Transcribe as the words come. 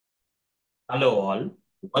Hello all,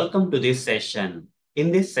 welcome to this session.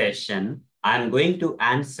 In this session, I am going to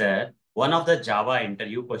answer one of the Java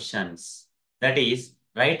interview questions. That is,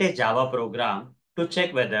 write a Java program to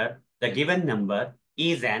check whether the given number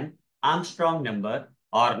is an Armstrong number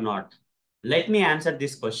or not. Let me answer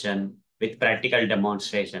this question with practical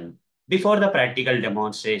demonstration. Before the practical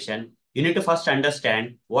demonstration, you need to first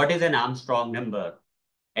understand what is an Armstrong number.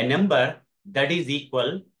 A number that is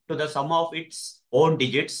equal to the sum of its own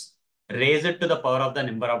digits raised to the power of the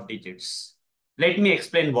number of digits. Let me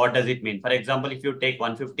explain what does it mean. For example, if you take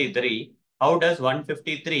 153, how does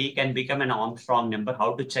 153 can become an Armstrong number?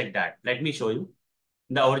 How to check that? Let me show you.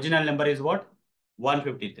 The original number is what?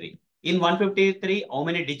 153. In 153, how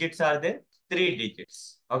many digits are there? Three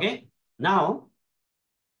digits. Okay. Now,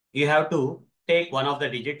 you have to take one of the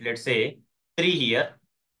digit, let's say 3 here,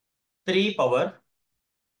 3 power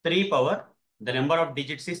 3 power, the number of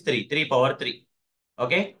digits is 3, 3 power 3.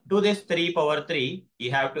 Okay, to this 3 power 3, you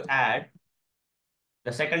have to add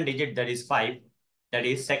the second digit, that is 5. That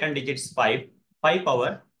is second digit is 5. 5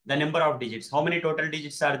 power, the number of digits. How many total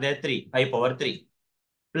digits are there? 3. 5 power 3.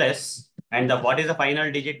 Plus, and what is the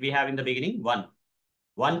final digit we have in the beginning? 1.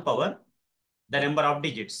 1 power, the number of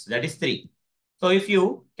digits, that is 3. So if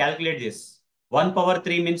you calculate this, 1 power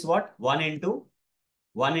 3 means what? 1 into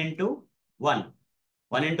 1 into 1.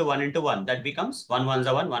 1 into 1 into 1. That becomes 1 ones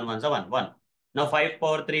are 1, 1 ones are 1, 1. Now 5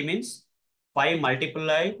 power 3 means 5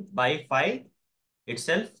 multiplied by 5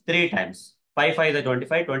 itself 3 times. 5 5 is a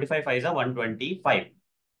 25, 25 5 is a 125.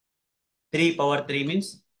 3 power 3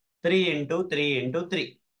 means 3 into 3 into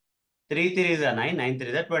 3. 3 3 is a 9, 9 3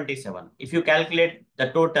 is a 27. If you calculate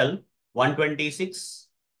the total 126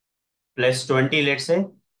 plus 20, let's say,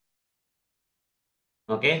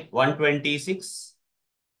 okay, 126.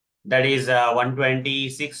 That is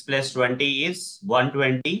 126 plus 20 is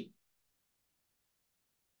 120.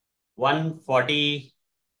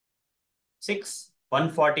 146.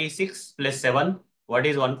 146 plus 7. What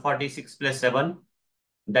is 146 plus 7?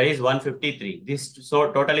 That is 153. This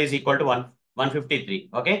so total is equal to 153.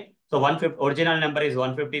 Okay. So original number is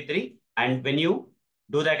 153. And when you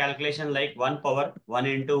do the calculation like 1 power 1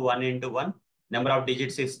 into 1 into 1, number of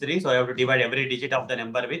digits is 3. So you have to divide every digit of the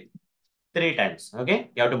number with 3 times. Okay.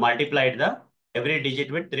 You have to multiply the every digit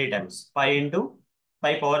with 3 times. 5 into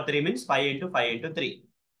 5 power 3 means 5 into 5 into 3.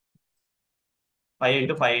 5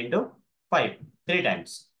 into 5 into 5, 3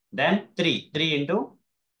 times. Then 3 into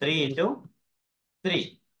 3 into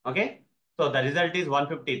 3. Okay. So the result is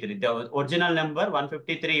 153. The original number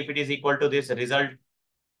 153, if it is equal to this result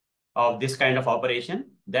of this kind of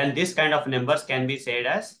operation, then this kind of numbers can be said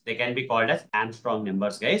as, they can be called as Armstrong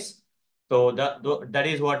numbers, guys. So that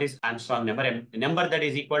is what is Armstrong number. A number that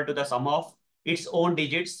is equal to the sum of its own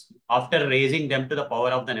digits after raising them to the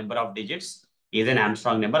power of the number of digits is an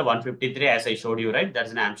Armstrong number. 153, as I showed you, right?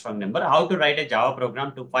 That's an Armstrong number. How to write a Java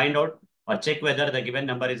program to find out or check whether the given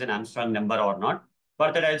number is an Armstrong number or not.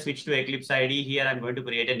 Further, I'll switch to Eclipse IDE. Here, I'm going to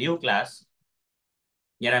create a new class.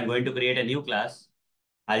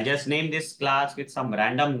 I'll just name this class with some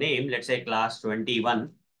random name. Let's say class 21,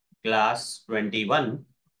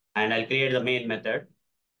 and I'll create the main method.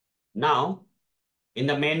 Now, in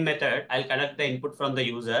the main method, I'll collect the input from the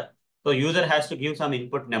user. So user has to give some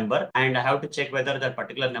input number and I have to check whether that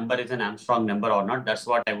particular number is an Armstrong number or not. That's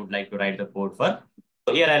what I would like to write the code for.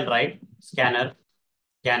 So here I'll write scanner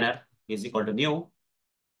is equal to new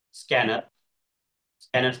scanner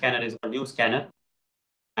is equal to new scanner.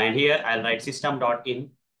 And here I'll write system.in.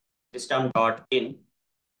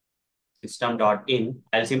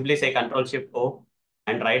 I'll simply say Control Shift O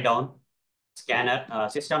and write down scanner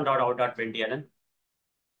system.out.println.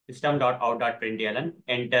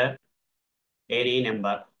 Enter any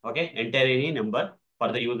number. Okay, enter any number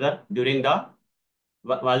for the user during the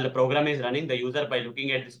while the program is running. The user, by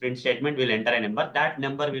looking at this print statement, will enter a number. That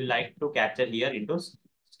number will like to capture here into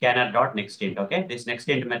scanner.nextInt. Okay, this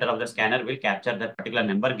nextInt method of the scanner will capture that particular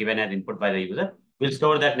number given as input by the user. We'll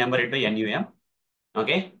store that number into NUM.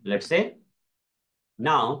 Okay, let's say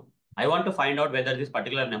now I want to find out whether this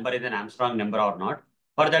particular number is an Armstrong number or not.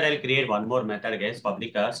 For that, I'll create one more method, guys,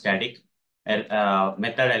 public static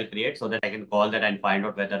method I'll create so that I can call that and find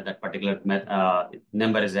out whether that particular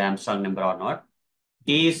number is an Armstrong number or not.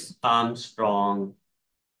 Is Armstrong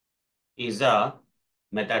is a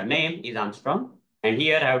method name is Armstrong. And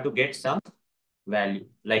here I have to get some value,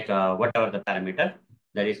 like whatever the parameter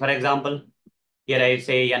that is. For example, here I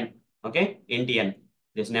say n, okay, int n.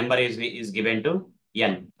 This number is given to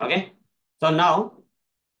n, okay. So now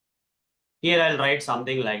here I'll write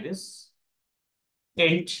something like this.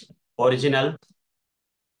 Int original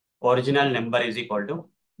number is equal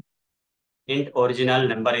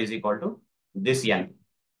to this n.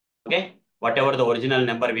 Okay, whatever the original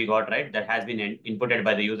number we got, right, that has been inputted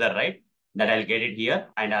by the user, right, that I'll get it here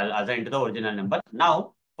and I'll assign to the original number.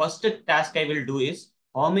 Now, first task I will do is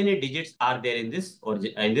how many digits are there in this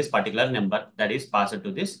in this particular number that is passed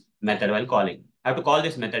to this method while calling. I have to call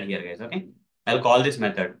this method here, guys. Okay, I'll call this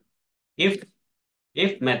method. If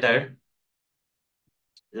method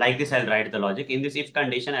like this, I'll write the logic. In this if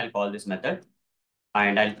condition, I'll call this method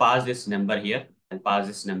and I'll pass this number here. I'll pass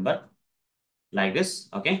this number like this.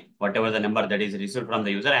 Okay, whatever the number that is received from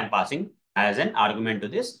the user, I'm passing as an argument to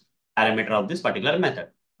this parameter of this particular method.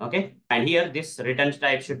 Okay, and here this return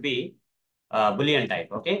type should be Boolean type.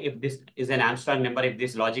 Okay, if this is an Armstrong number, if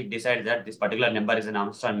this logic decides that this particular number is an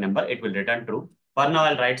Armstrong number, it will return true. For now,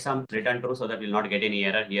 I'll write some return true so that we'll not get any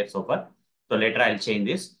error here so far. So later I'll change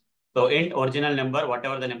this. So int original number,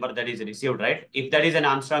 whatever the number that is received, right? If that is an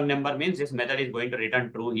Armstrong number, means this method is going to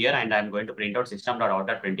return true here, and I'm going to print out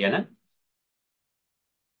system.out.println.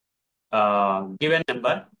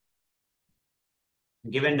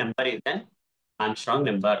 Given number is an Armstrong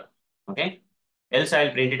number. Okay. Else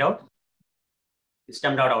I'll print it out.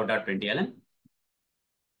 System.out.println.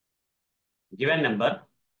 Given number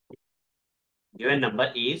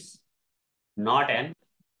is not an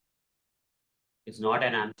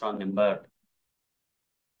Armstrong number.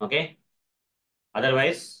 Okay.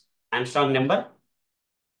 Otherwise, Armstrong number,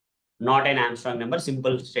 not an Armstrong number.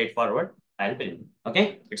 Simple, straightforward. I'll print.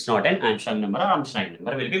 Okay. It's not an Armstrong number or Armstrong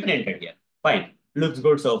number will be printed here. Fine. Looks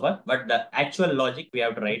good so far. But the actual logic we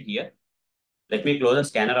have to write here. Let me close the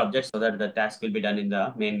scanner object so that the task will be done in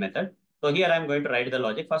the main method. So here I'm going to write the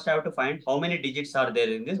logic. First, I have to find how many digits are there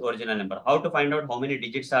in this original number. How to find out how many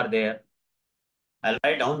digits are there? I'll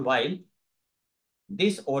write down while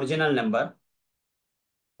this original number,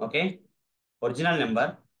 okay, original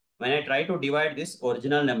number, when I try to divide this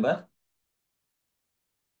original number,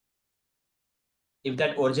 if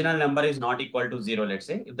that original number is not equal to 0, let's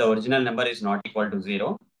say, if the original number is not equal to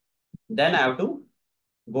 0, then I have to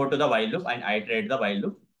go to the while loop and iterate the while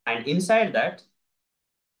loop. And inside that,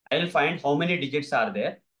 I'll find how many digits are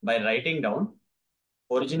there by writing down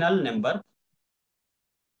original number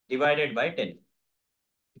divided by 10.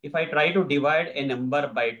 If I try to divide a number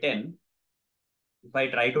by 10, if I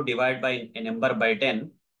try to divide by a number by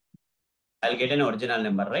 10, I'll get an original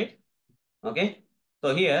number, right? Okay.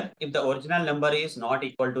 So here, if the original number is not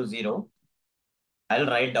equal to 0, I'll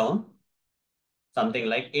write down something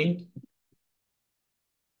like int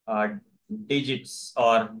uh, digits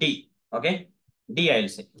or d. Okay. D I'll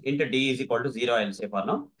say. Int d is equal to 0, I'll say for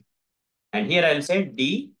now. And here I'll say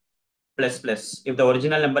d plus plus. If the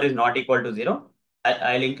original number is not equal to 0,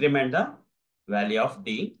 I'll increment the value of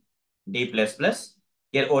d plus plus.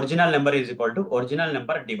 Here original number is equal to original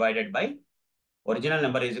number divided by original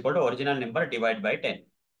number is equal to original number divided by 10.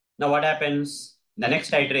 Now what happens? The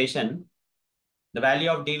next iteration, the value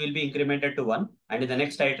of d will be incremented to 1. And in the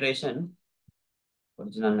next iteration,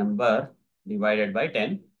 original number divided by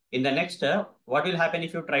 10. In the next, what will happen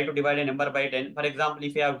if you try to divide a number by 10? For example,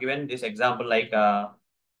 if you have given this example like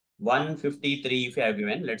 153, if you have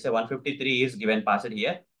given, let's say 153 is given passed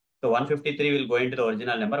here. So 153 will go into the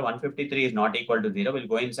original number. 153 is not equal to 0, will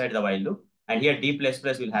go inside the while loop. And here d plus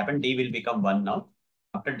plus will happen. D will become 1 now.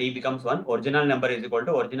 After d becomes 1, original number is equal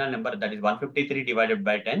to original number, that is 153 divided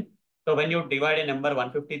by 10. So when you divide a number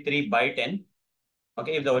 153 by 10,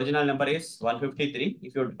 okay, if the original number is 153,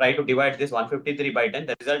 if you try to divide this 153 by 10,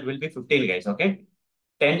 the result will be 15, guys. Okay.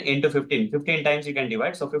 10 into 15. 15 times you can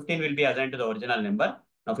divide. So 15 will be assigned to the original number.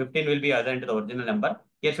 Now 15 will be assigned to the original number.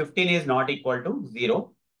 Here 15 is not equal to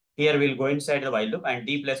 0. Here we'll go inside the while loop and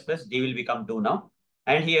d plus plus d will become 2 now.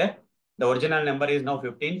 And here the original number is now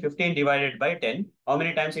 15. 15 divided by 10. How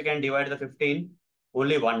many times you can divide the 15?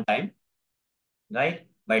 Only one time, right?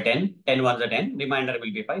 By 10. 10 ones are 10. Remainder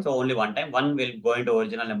will be 5. So only one time. 1 will go into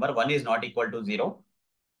original number. 1 is not equal to 0.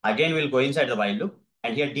 Again, we'll go inside the while loop.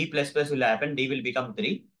 And here d plus plus will happen. D will become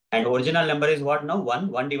 3. And original number is what now?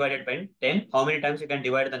 1. 1 divided by 10. How many times you can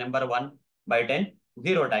divide the number 1 by 10?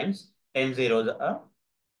 0 times. 10 zeros are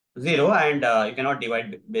 0 and you cannot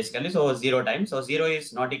divide basically. So 0 times. So 0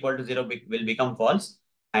 is not equal to 0 will become false.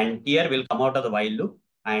 And here we'll come out of the while loop.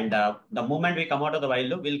 And the moment we come out of the while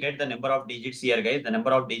loop, we'll get the number of digits here, guys. The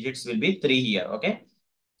number of digits will be 3 here. Okay.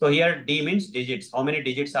 So here D means digits. How many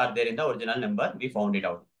digits are there in the original number? We found it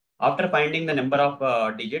out. After finding the number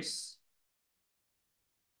of digits,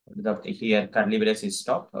 here curly brace is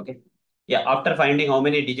stopped. Okay. Yeah. After finding how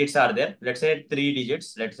many digits are there, let's say 3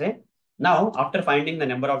 digits, let's say. Now, after finding the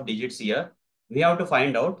number of digits here, we have to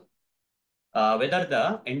find out whether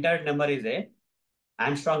the entered number is a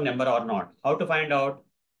Armstrong number or not. How to find out?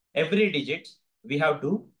 Every digit we have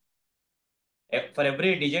to For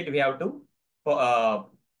every digit we have to uh,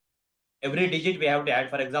 every digit we have to add.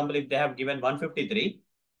 For example, if they have given 153,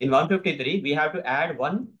 in 153 we have to add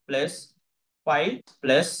 1 plus 5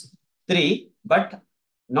 plus 3, but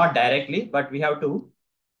not directly, but we have to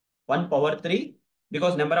 1 power 3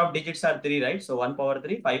 because number of digits are 3, right? So 1 power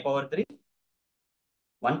 3, 5 power 3,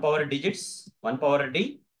 1 power digits, 1 power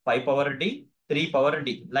d, 5 power d, 3 power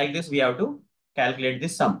d. Like this, we have to calculate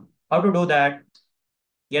this sum. How to do that?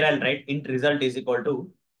 Here I'll write int result is equal to,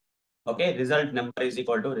 okay, result number is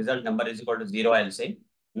equal to 0, I'll say.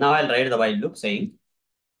 Now I'll write the while loop saying,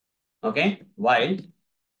 okay, while,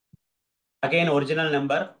 again, original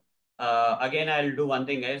number, again, I'll do one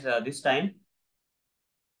thing, guys. This time,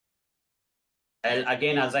 I'll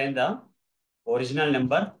again assign the original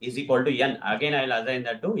number is equal to n. Again, I'll assign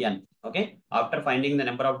that to n. Okay. After finding the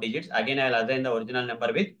number of digits, again, I'll assign the original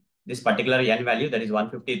number with this particular n value, that is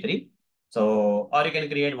 153. So, or you can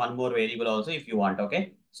create one more variable also if you want.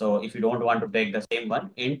 Okay. So, if you don't want to take the same one,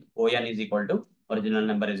 int on is equal to original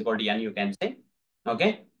number is equal to n, you can say.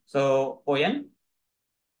 Okay. So, on,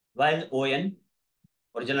 while on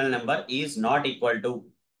original number is not equal to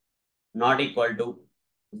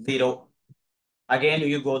 0. Again,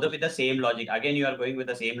 you go with the same logic. Again, you are going with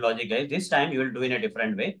the same logic, guys. This time you will do in a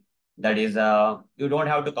different way. That is, you don't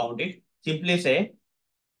have to count it. Simply say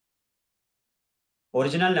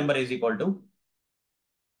original number is equal to,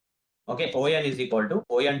 okay, on is equal to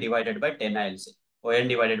on divided by 10, I'll say. On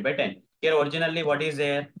divided by 10. Here, originally, what is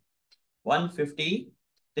there?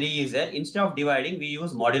 153 is there. Instead of dividing, we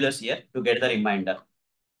use modulus here to get the remainder.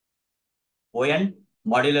 On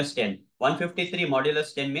modulus 10. 153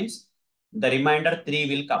 modulus 10 means the remainder 3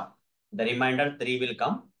 will come. The remainder 3 will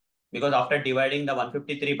come because after dividing the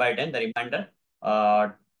 153 by 10, the remainder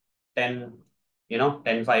 10,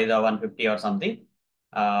 10 5 is 150 or something.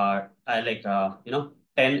 I like,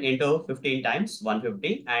 10 into 15 times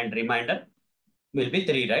 150 and remainder will be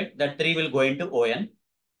 3, right? That 3 will go into ON.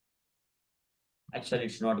 Actually,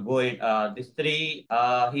 it's not going. This 3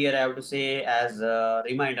 here I have to say as a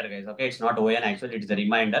reminder, guys. Okay, it's not ON. Actually, it's a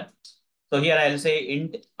reminder. So here I'll say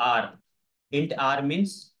int R. Int R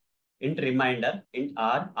means int reminder. Int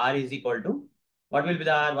R. R is equal to what will be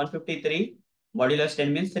the R? 153 modulus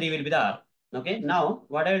 10 means 3 will be the R. Okay. Now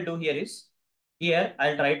what I'll do here is here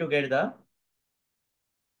I'll try to get the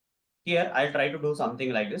here I'll try to do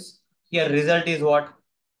something like this. Here result is what?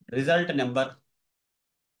 Result number.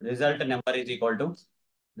 Result number is equal to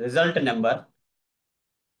result number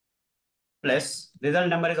plus result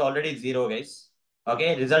number is already 0, guys.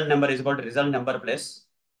 Okay, result number is equal to result number plus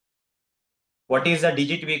what is the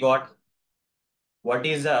digit we got? What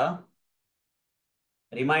is the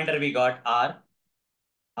reminder we got? R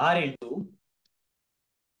into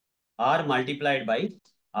R multiplied by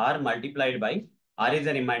R is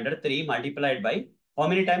a reminder 3 multiplied by how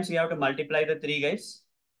many times we have to multiply the 3, guys?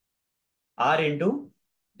 R into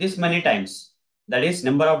this many times. That is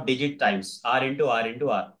number of digit times R into R into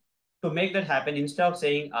R. To make that happen, instead of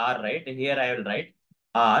saying R, right, here I will write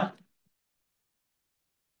R.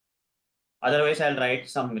 Otherwise, I'll write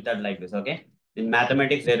some method like this, okay? In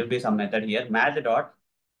mathematics, there will be some method here. Math dot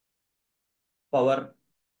power.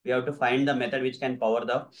 We have to find the method which can power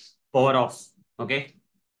the power of, okay?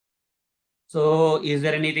 So, is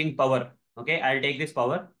there anything power? Okay, I'll take this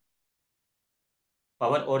power.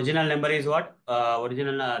 Power original number is what?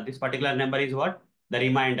 This particular number is what? The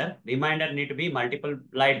remainder. Remainder need to be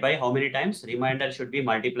multiplied by how many times? Remainder should be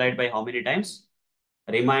multiplied by how many times?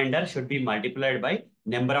 Remainder should be multiplied by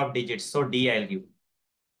number of digits. So D I'll give.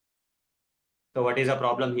 So what is the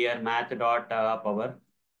problem here? Math dot power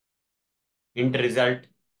int result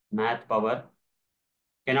math power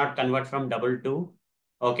cannot convert from double to.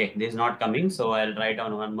 Okay, this is not coming. So I'll write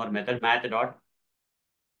down one more method. Math dot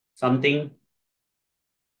something.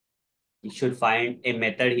 You should find a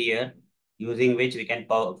method here using which we can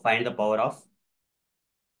find the power of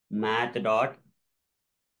math dot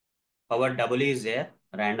power double is there,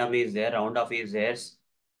 random is there, round off is there.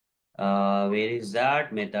 Where is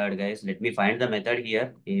that method, guys? Let me find the method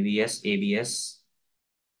here. ABS.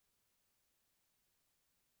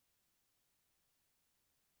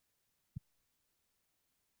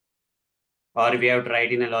 Or we have to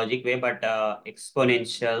write in a logic way, but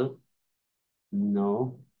exponential.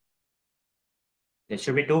 No. There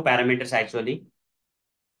should be two parameters actually.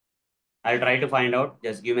 I'll try to find out.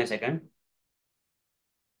 Just give me a second.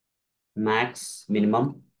 Max,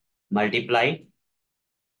 minimum, multiply.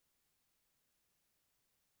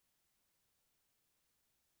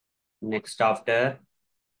 Next after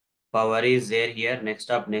power is there here.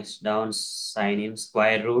 Next up, next down, sign in,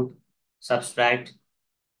 square root, subtract,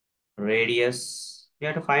 radius. We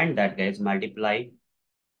have to find that, guys. Multiply.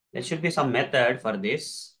 There should be some method for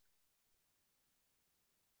this.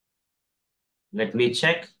 Let me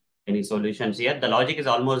check any solutions here. The logic is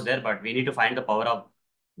almost there, but we need to find the power of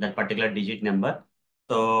that particular digit number.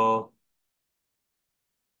 So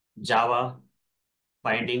Java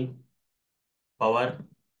finding power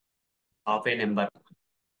of a number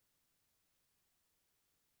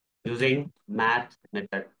using math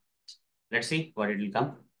method. Let's see what it will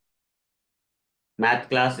come. Math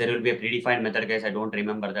class, there will be a predefined method, guys. I don't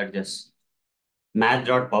remember that. Just math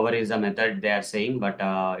dot power is a method they are saying, but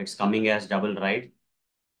it's coming as double, right?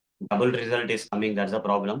 Double result is coming. That's the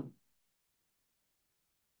problem.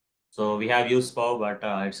 So we have used power,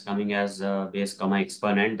 but it's coming as base comma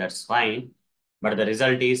exponent. That's fine. But the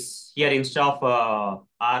result is here instead of R,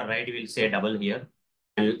 right? We'll say double here,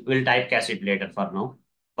 and we'll typecast it later. For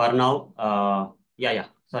now, yeah.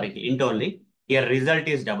 Sorry, int only. Here result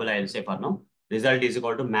is double. I'll say for now. Result is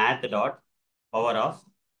equal to math dot power of,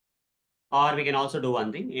 or we can also do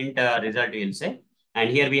one thing. Int result we'll say, and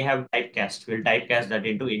here we have typecast. We'll typecast that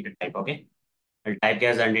into int type. Okay, we'll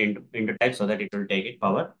typecast that into type so that it will take it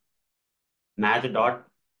power math dot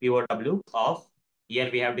pow of, here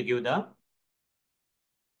we have to give the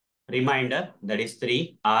reminder, that is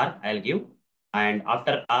 3 r I'll give, and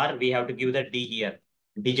after r we have to give the d here,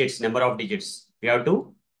 digits, number of digits. We have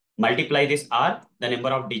to multiply this r the number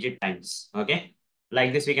of digit times. Okay,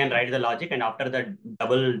 like this we can write the logic, and after the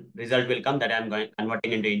double result will come, that I'm going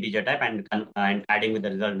converting into integer type and adding with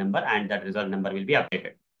the result number, and that result number will be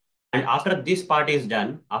updated. And after this part is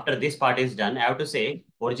done, I have to say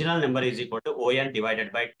original number is equal to ON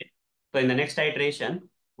divided by 10. So in the next iteration,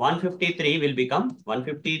 153 will become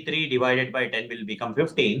 153 divided by 10 will become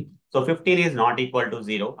 15. So 15 is not equal to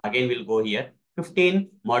 0. Again, we'll go here. 15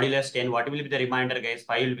 modulus 10. What will be the remainder, guys?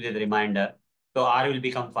 5 will be the remainder. So R will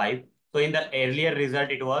become 5. So in the earlier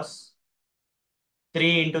result, it was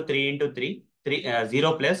 3 into 3 into 3,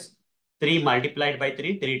 0 plus 3 multiplied by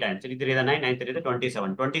 3, 3 times. 3 3 is the 9, 9 3 is the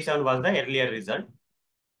 27. 27 was the earlier result.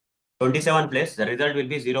 27 plus, the result will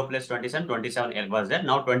be 0 plus 27, 27 was there.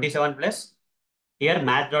 Now 27 plus, here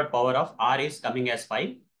math dot power of R is coming as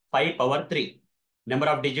 5, 5 power 3. Number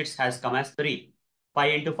of digits has come as 3.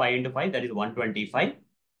 5 into 5 into 5, that is 125.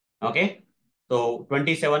 Okay. So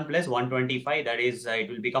 27 plus 125, that is, it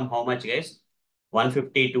will become how much, guys?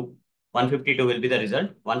 152. 152 will be the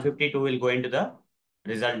result. 152 will go into the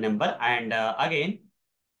result number. And again,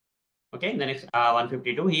 okay, the next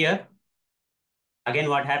 152 here. Again,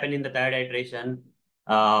 what happened in the third iteration?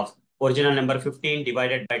 Original number 15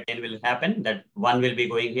 divided by 10 will happen. That 1 will be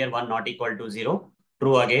going here, 1 not equal to 0.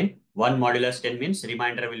 True again. 1 modulus 10 means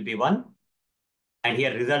remainder will be 1. And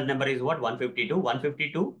here result number is what? 152.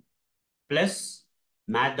 152 plus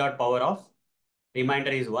math dot power of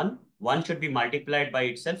remainder is 1. 1 should be multiplied by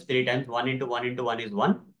itself 3 times. 1 into 1 into 1 is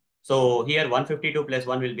 1. So here 152 plus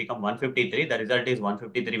 1 will become 153. The result is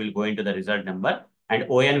 153 will go into the result number. And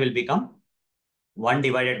ON will become 1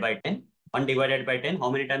 divided by 10. 1 divided by 10. How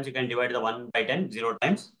many times you can divide the 1 by 10? 0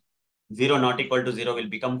 times. 0 not equal to 0 will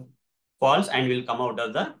become false and will come out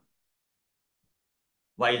of the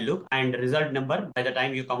while loop. And result number, by the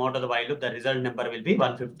time you come out of the while loop, the result number will be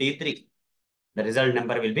 153. The result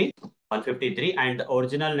number will be 153, and the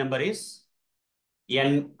original number is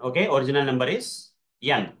n. Okay, original number is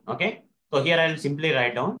n. Okay, so here I'll simply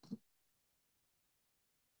write down.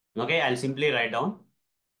 Okay, I'll simply write down.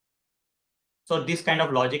 So this kind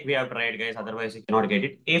of logic we have tried, guys. Otherwise, you cannot get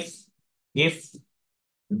it. If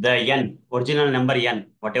the n, original number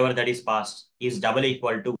n, whatever that is passed, is double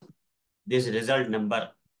equal to this result number.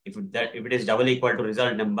 If it is double equal to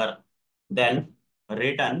result number, then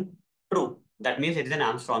return true. That means it is an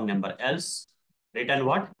Armstrong number. Else, return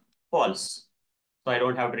what? False. So I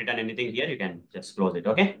don't have to return anything here. You can just close it.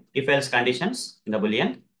 Okay. If else conditions in the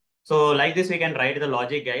Boolean. So like this, we can write the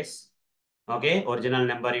logic, guys. Okay. Original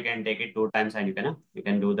number, you can take it 2 times and you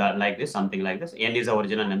can do that like this, something like this. N is the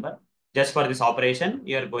original number. Just for this operation,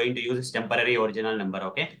 you are going to use this temporary original number.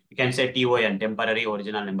 Okay. You can say TON, temporary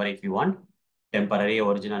original number if you want. Temporary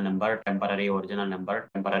original number, temporary original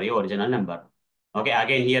number, temporary original number. Okay.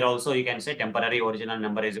 Again, here also you can say temporary original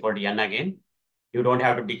number is equal to N again. You don't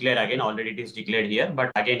have to declare again. Already it is declared here.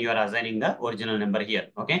 But again, you are assigning the original number here.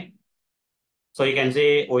 Okay. So you can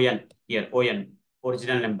say ON here. ON,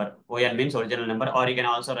 original number. ON means original number. Or you can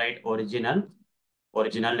also write original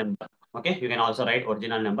number. Okay. You can also write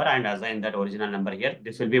original number and assign that original number here.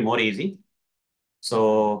 This will be more easy.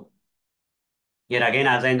 So here again,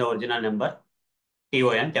 assign the original number.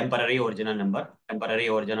 TON, temporary original number. Temporary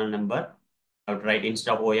original number. I would write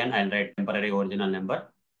instead of ON, I'll write temporary original number.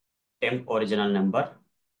 Temp original number.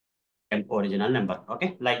 an original number.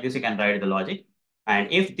 Okay, like this you can write the logic.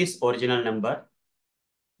 And if this original number,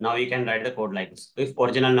 now you can write the code like this. If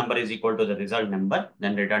original number is equal to the result number,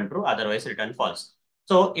 then return true, otherwise return false.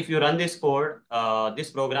 So if you run this code, this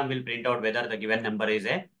program will print out whether the given number is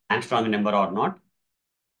a Armstrong number or not.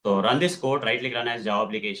 So run this code, right click run as Java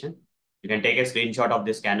application. You can take a screenshot of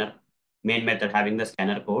the scanner main method having the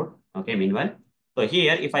scanner code. Okay, meanwhile. So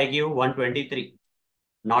here, if I give 123,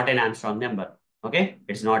 not an Armstrong number. Okay,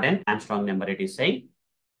 it's not an Armstrong number, it is saying.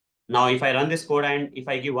 Now, if I run this code and if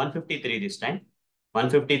I give 153 this time,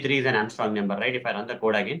 153 is an Armstrong number, right? If I run the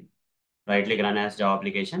code again, right click run as Java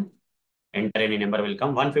application, enter any number will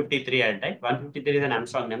come. 153 I'll type. 153 is an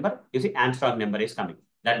Armstrong number. You see, Armstrong number is coming.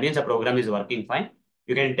 That means the program is working fine.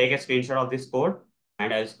 You can take a screenshot of this code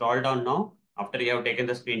and I'll scroll down now. After you have taken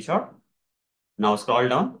the screenshot, now scroll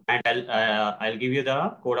down and I'll give you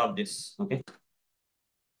the code of this. Okay.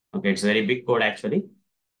 Okay, it's very big code actually.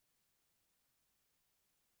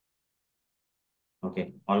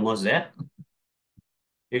 Okay, almost there.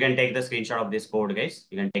 You can take the screenshot of this code, guys.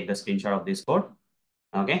 You can take the screenshot of this code.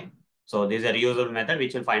 Okay. So this is a reusable method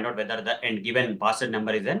which will find out whether the end given passed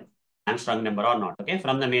number is an Armstrong number or not. Okay.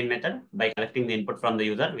 From the main method, by collecting the input from the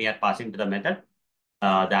user, we are passing to the method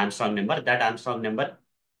the Armstrong number. That Armstrong number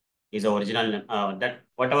is the original, that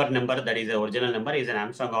whatever number that is the original number is an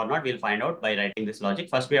Armstrong or not, we'll find out by writing this logic.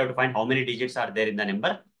 First, we have to find how many digits are there in the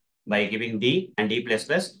number by giving D and D plus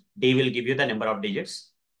plus. D will give you the number of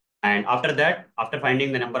digits. And after that, after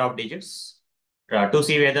finding the number of digits, to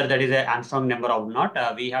see whether that is an Armstrong number or not,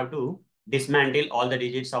 we have to dismantle all the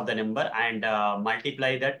digits of the number and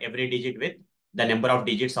multiply that every digit with the number of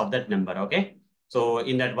digits of that number. Okay. So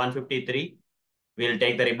in that 153, we'll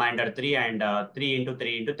take the remainder 3 and 3 into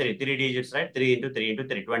 3 into 3, 3 digits, right? 3 into 3 into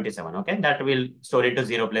 3, 27. Okay. That will store into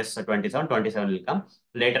 0 plus 27. 27 will come.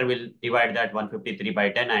 Later, we'll divide that 153 by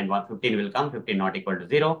 10 and 115 will come. 15 not equal to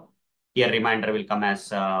 0. Here, remainder will come as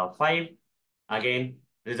 5. Again,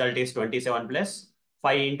 result is 27 plus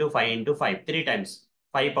 5 into 5 into 5, 3 times.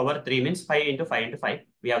 5 power 3 means 5 into 5 into 5.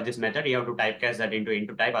 We have this method. You have to typecast that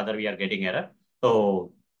into type, other we are getting error.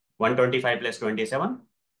 So 125 plus 27,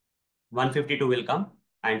 152 will come.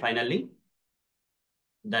 And finally,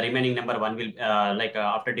 the remaining number 1 will,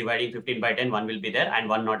 after dividing 15 by 10, 1 will be there and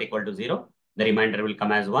 1 not equal to 0. The remainder will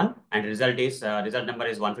come as 1. And result number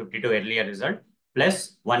is 152, earlier result,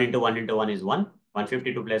 plus 1 into 1 into 1 is 1.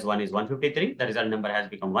 152 plus 1 is 153. The result number has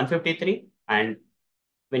become 153. And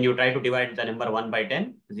when you try to divide the number 1 by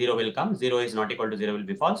 10, 0 will come. 0 is not equal to 0 will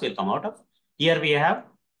be false, will come out of. Here we have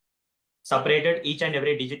separated each and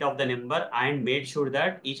every digit of the number and made sure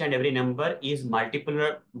that each and every number is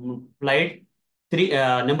multiplied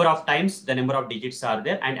number of times the number of digits are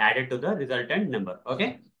there and added to the resultant number.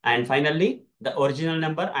 Okay. And finally, the original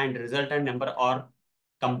number and resultant number are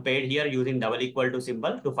compared here using double equal to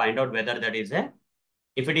symbol to find out whether that is a,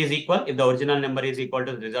 if it is equal, if the original number is equal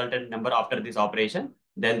to the resultant number after this operation,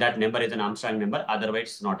 then that number is an Armstrong number. Otherwise,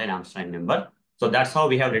 it's not an Armstrong number. So that's how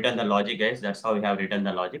we have written the logic, guys. That's how we have written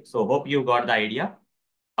the logic. So hope you got the idea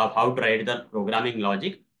of how to write the programming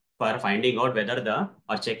logic for finding out whether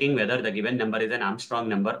or checking whether the given number is an Armstrong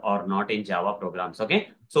number or not in Java programs. Okay.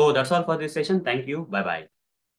 So that's all for this session. Thank you. Bye-bye.